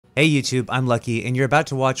Hey YouTube, I'm Lucky, and you're about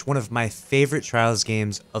to watch one of my favorite Trials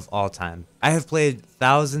games of all time. I have played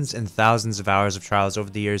thousands and thousands of hours of Trials over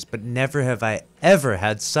the years, but never have I ever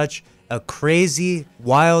had such a crazy,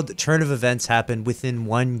 wild turn of events happen within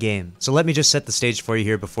one game. So let me just set the stage for you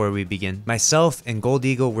here before we begin. Myself and Gold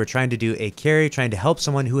Eagle were trying to do a carry, trying to help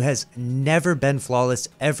someone who has never been flawless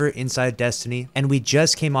ever inside Destiny, and we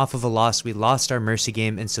just came off of a loss. We lost our Mercy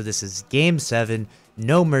game, and so this is Game 7.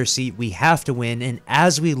 No mercy, we have to win, and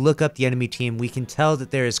as we look up the enemy team, we can tell that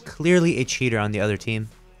there is clearly a cheater on the other team.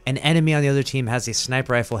 An enemy on the other team has a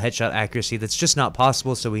sniper rifle headshot accuracy that's just not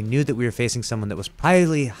possible, so we knew that we were facing someone that was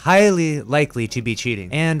highly likely to be cheating.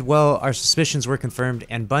 And, well, our suspicions were confirmed,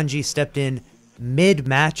 and Bungie stepped in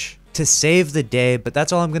mid-match to save the day, but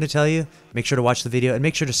that's all I'm going to tell you. Make sure to watch the video, and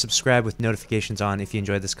make sure to subscribe with notifications on if you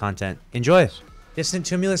enjoyed this content. Enjoy! Distant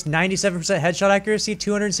Tumulus, 97% headshot accuracy,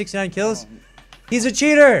 269 kills. He's a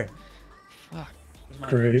cheater! Fuck.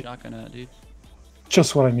 Great. Shotgun at, dude.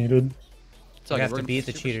 Just what I needed. We have to beat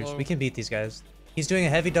the cheaters. Slow. We can beat these guys. He's doing a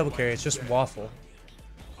heavy double carry. It's just waffle.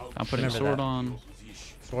 I'm putting sword on.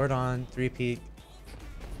 Sword on, 3 peek.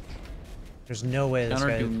 There's no way this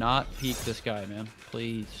Gunner, guy... do not peek this guy, man.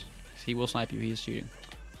 Please. He will snipe you. He is cheating.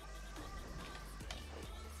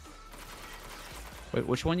 Wait,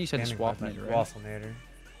 which one you said is Wafflenator, right? Wafflenator.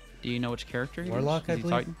 Do you know which character he is? Warlock, I he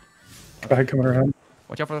believe. Titan? Guy coming around.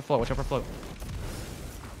 Watch out for the float. Watch out for the float.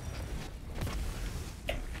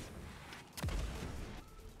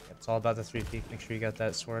 It's all about the 3 peek. Make sure you got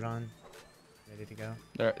that sword on. Ready to go.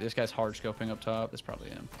 There, this guy's hard scoping up top. That's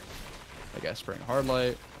probably him. That guy's spraying hard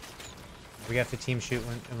light. We have to team shoot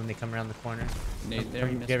when they come around the corner. Nade there.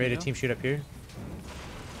 Get ready to team shoot up here.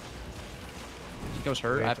 He goes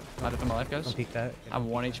hurt. I have to my life, guys. Don't peek that.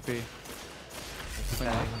 I'm 1 HP.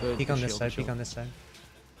 Good. Peek on this side. Peek on this side.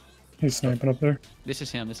 He's sniping up there. This is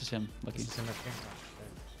him. This is him. Lucky. This is him up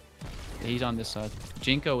here. He's on this side.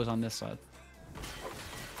 Jinko is on this side.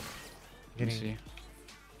 Let me see.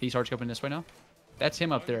 He's hard scoping this way now. That's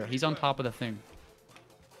him up there. He's on top of the thing.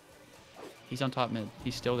 He's on top mid.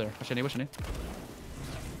 He's still there. What's your name? What's your name?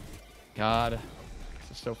 God.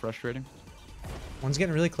 This is so frustrating. One's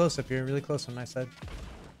getting really close up here. Really close on my side.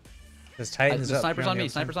 This Titan's the up. sniper's on me.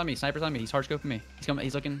 Sniper's on me. Sniper's on me. He's hard scoping me. He's coming.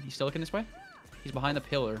 He's looking. He's still looking this way. He's behind the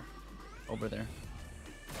pillar. Over there.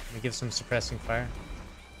 Let me give some suppressing fire.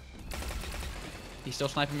 He's still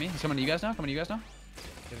sniping me. He's coming to you guys now. Coming to you guys now.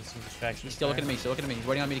 Give him some distraction. He's still looking at me. Still looking at me. He's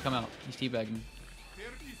waiting on me to come out. He's teabagging.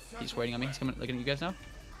 He's waiting on me. He's coming. Looking at you guys now.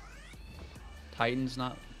 Titan's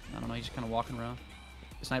not. I don't know. He's just kind of walking around.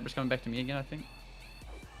 The sniper's coming back to me again. I think.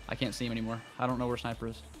 I can't see him anymore. I don't know where sniper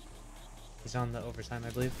is. He's on the overtime,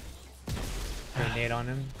 I believe. Grenade on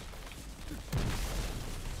him.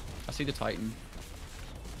 I see the Titan.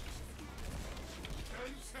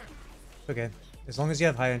 Okay. As long as you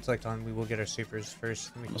have high intellect on, we will get our supers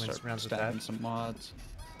first. And we I'm can gonna win start some rounds with that. stacking some mods.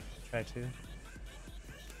 Try to.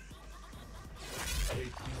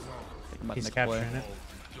 He's He's capturing it.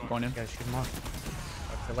 I'm going in. You gotta shoot him off.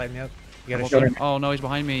 Have to light me up. You gotta I'm shoot over him. there. Oh no, he's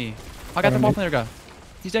behind me. I got the ball from there, guy.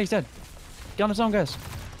 He's dead. He's dead. Get on the zone, guys.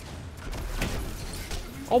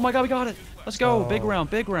 Oh my god, we got it. Let's go. Big round.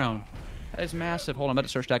 Big round. That is massive. Hold on, I'm about to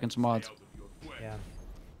start stacking some mods. Yeah.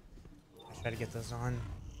 I'll try to get those on.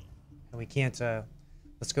 And we can't,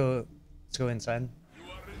 let's go inside.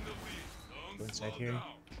 Go inside here.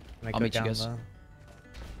 Might I'll go meet you down guys. low.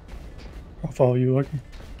 I'll follow you, Lucky.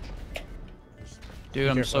 Dude,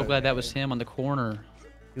 I'm careful so out glad there. that was him on the corner.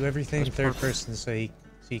 Do everything That's third perfect. person so he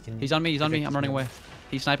can. He's on me. He's on me. predict I'm his running move. away.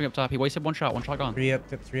 He's sniping up top. He wasted one shot. One shot gone.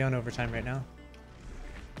 3 on overtime right now.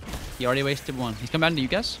 He already wasted one. He's coming down to you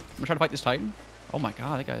guys. I'm gonna try to fight this Titan. Oh my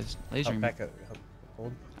god, that guy's lasering Help me. back up.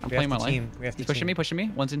 Hold. I'm We playing my have to life. team. We have to He's pushing me. team. Pushing me.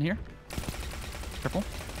 One's in here. Careful.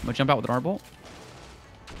 I'm gonna jump out with an R-bolt.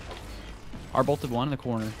 R-bolted one in the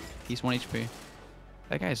corner. He's 1 HP.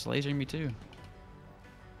 That guy's lasering me too.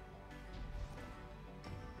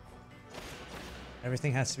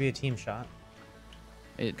 Everything has to be a team shot.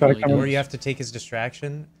 It Gotta really come does. Or you have to take his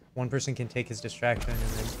distraction. One person can take his distraction, and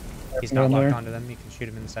then he's Down not locked there. onto them. You can shoot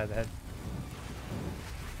him in the side of the head.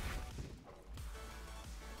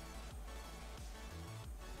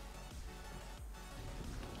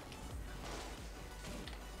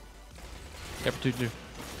 Careful, 2-2.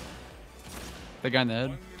 That guy in the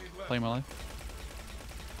head. Playing my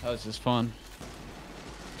life. That was just fun.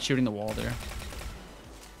 Shooting the wall there.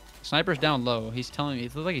 Sniper's down low. He's telling me.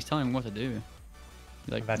 It looks like he's telling me what to do.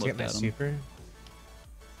 He like I'm about to get looked my at him. super.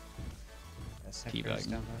 That sniper is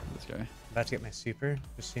Teabagging down low. this guy. About to get my super,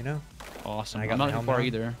 just so you know. Awesome. I got I'm my not too helmet far on.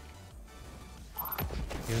 either.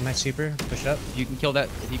 Using my super, push up. If you can kill that,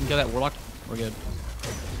 warlock, we're good.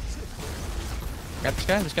 Got this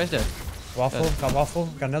guy. This guy's dead. Waffle, got waffle.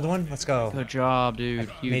 Got another one. Let's go. Good job, dude.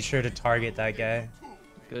 Huge. Made sure to target that guy.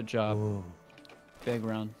 Good job. Ooh. Big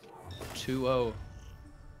round. 2-0.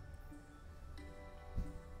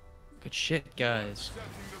 Good shit, guys.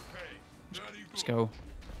 Let's go.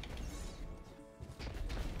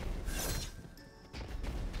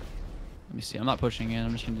 Let me see. I'm not pushing in.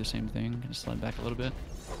 I'm just gonna do the same thing. Just slide back a little bit.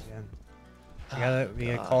 Yeah. We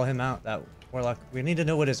gotta call him out. That warlock. We need to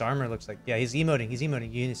know what his armor looks like. Yeah, he's emoting. He's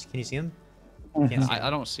emoting. Can you see him? Can't see him. I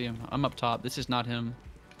don't see him. I'm up top. This is not him.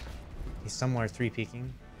 He's somewhere 3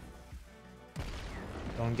 peeking.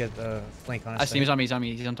 Don't get the flank on us. I see him. He's on me. He's on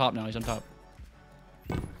me. He's on top now. He's on top.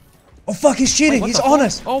 Oh fuck! He's cheating. Wait, He's the on fuck?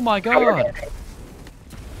 us. Oh my god.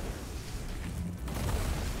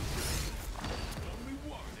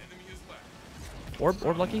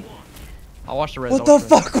 Orb lucky. I'll watch the res. What the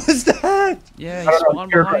fuck was that? Yeah, he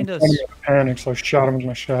spawned behind us. Panic, so I shot him with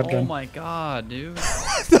my Oh shotgun. my god, dude.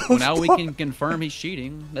 Well, now we can confirm he's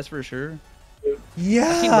cheating. That's for sure. Yeah,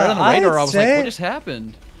 I seen red on the radar. I was like, what just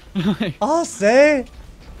happened? I'll say.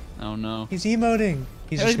 Oh no. He's emoting.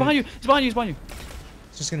 He's behind you. He's behind you. He's behind you.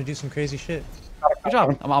 He's just gonna do some crazy shit. Good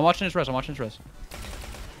job. I'm watching his res. I'm watching his res.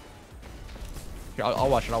 Here, I'll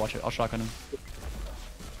watch it. I'll watch it. I'll shotgun him.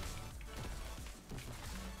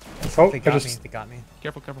 Oh, They got me. They got me.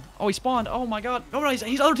 Careful, careful. Oh, he spawned. Oh my god. Oh, no,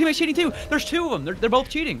 he's other teammates cheating too. There's 2 of them. They're both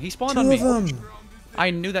cheating. He spawned on me. 2 of them. I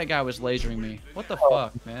knew that guy was lasering me. What the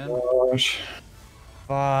fuck, man? Gosh.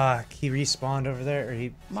 Fuck. He respawned over there, or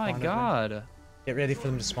he. My spawned over there. god. Get ready for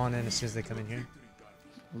them to spawn in as soon as they come in here.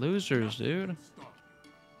 Losers, dude.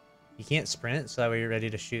 You can't sprint, so that way you're ready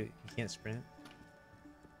to shoot. You can't sprint.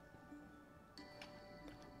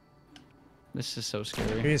 This is so scary.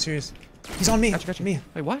 Here he is. Here he is. He's on me. Gotcha. Me.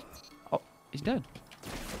 Wait, what? Oh, he's dead.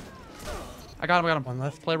 I got him. I got him. One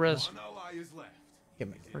left. Play res. Get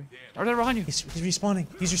my. Are they behind you? He's respawning.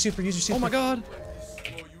 Use your super. Use your super. Oh my god.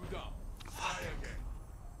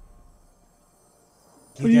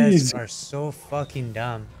 You guys Please. are so fucking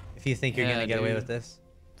dumb. If you think you're Yeah, gonna get away dude. with this.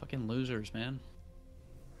 Fucking losers, man.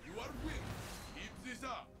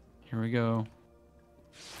 Here we go.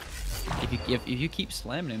 If you keep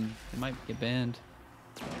slamming him, it might get banned.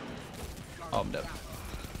 Oh, I'm dead.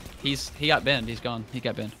 He got banned. He's gone. He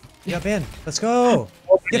got banned. You got banned. Let's go.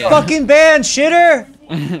 Get Yeah. fucking banned, shitter.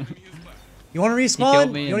 You want to respawn?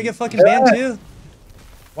 killed me You want to and- get fucking banned too?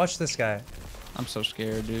 Watch this guy. I'm so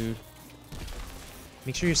scared, dude.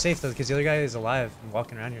 Make sure you're safe though, because the other guy is alive and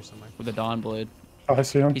walking around here somewhere. With the Dawn Blade. Oh, I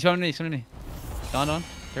see him. He's coming to me. He's coming to me. Dawn.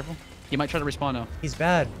 Careful. He might try to respawn now. He's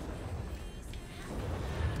bad.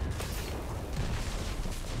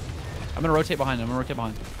 I'm gonna rotate behind him.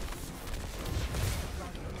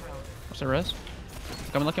 What's the res?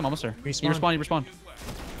 Come and look him. Almost there. Respawn. You respawn.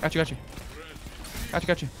 Got you.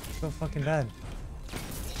 Got you. So fucking bad.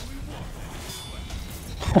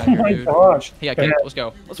 Oh my gosh. He got kicked. Let's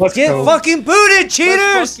go. Let's Get go. fucking booted, cheaters!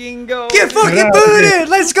 Let's fucking go. Get fucking Get out of booted!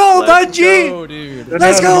 Let's go, Let's Bungie! go, dude.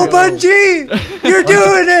 Let's go, Bungie! You're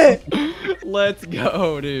doing it! Let's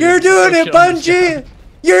go, dude. You're doing it, Shut up, shut Bungie!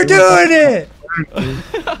 You're doing it!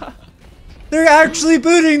 They're actually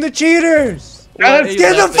booting the cheaters! up.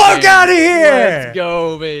 Get the fuck out of here! Let's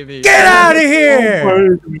go, baby. Get out of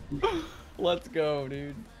here! Let's go,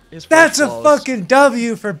 dude. His That's first a flawless. fucking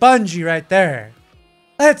W for Bungie right there.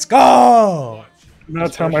 Let's go!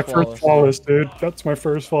 That's how first my flawless, first flawless, dude. That's my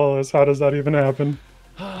first flawless. How does that even happen?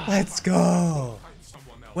 Let's go!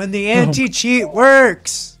 When the anti-cheat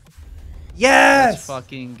works! Yes! Let's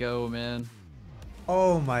fucking go, man.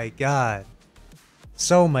 Oh my god.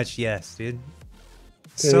 So much yes, dude.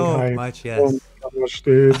 Big So hype. much Oh yes. my gosh,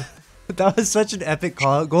 dude. That was such an epic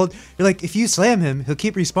call out gold. You're like, if you slam him, he'll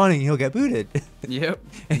keep respawning and he'll get booted. Yep.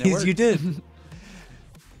 And it you worked. did.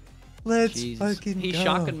 Let's Jesus. fucking He go.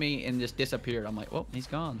 shotgunned me and just disappeared. I'm like, well, he's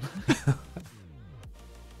gone.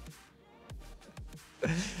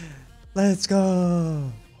 Let's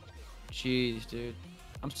go. Jeez, dude.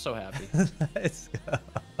 I'm so happy. Let's go.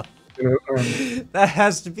 You know, That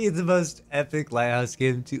has to be the most epic Lighthouse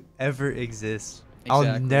game to ever exist. I'll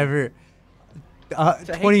Exactly. never. So I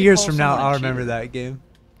hate 20 to years call from now, someone a I'll remember cheater. that game.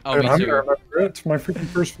 Oh, dude, me I'm too. gonna remember it. It's my freaking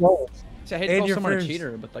first flawless. See, I hate And to call you're someone first. a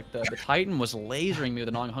cheater, but like the Titan was lasering me with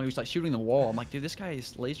a non-hung. He was like shooting the wall. I'm like, dude, this guy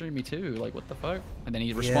is lasering me too. Like, what the fuck? And then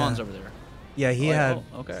he respawns Yeah. over there. Yeah, he Like, had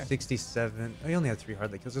oh, okay. 67. Oh, he only had 3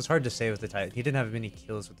 hard kills. It's hard to say with the Titan. He didn't have many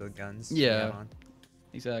kills with the guns. he Yeah. had on.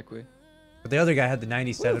 Exactly. But the other guy had the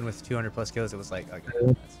 97 with 200 plus kills. It was like, okay.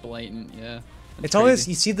 that's- Blatant, yeah. That's It's always,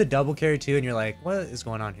 crazy. you see the double carry too, and you're like, what is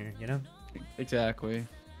going on here, you know? Exactly.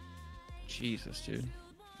 Jesus, dude.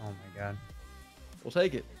 Oh my god. We'll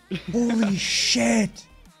take it. Holy shit!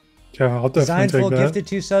 Yeah, I'll definitely Designful take that. gifted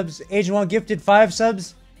 2 subs. Agent One gifted 5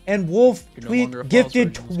 subs. And Wolf You're no Tweet longer a false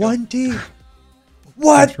gifted virgin, let's go. 20.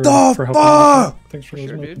 What For the helping me with fuck? that. Thanks for For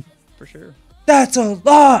sure, listening. dude. For sure. That's a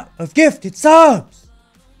lot of gifted subs.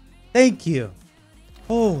 Thank you.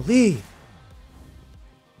 Holy.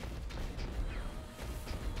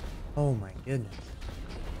 Oh my goodness.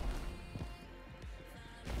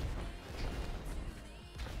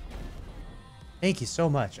 Thank you so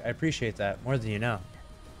much. I appreciate that more than you know.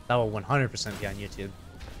 That will 100% be on YouTube.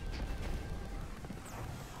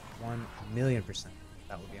 1,000,000%.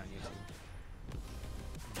 That will be on YouTube.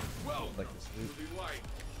 Like this loop.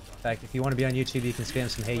 In fact, if you want to be on YouTube, you can spam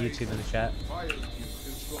some "Hey YouTube" in the chat.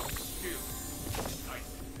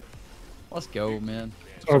 Let's go, man.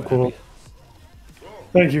 Oh, cool.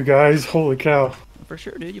 Thank you, guys. Holy cow. For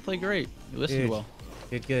sure, dude. You played great. You listened Dude, well.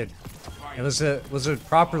 good. It was a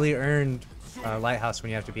properly earned lighthouse when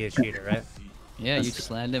you have to be a cheater, right? Yeah, you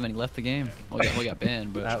slammed him and he left the game. Well, we got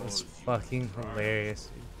banned, but That was fucking hilarious.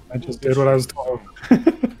 I just did what I was told.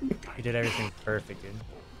 You did everything perfect, dude.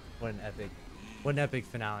 What an epic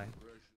finale.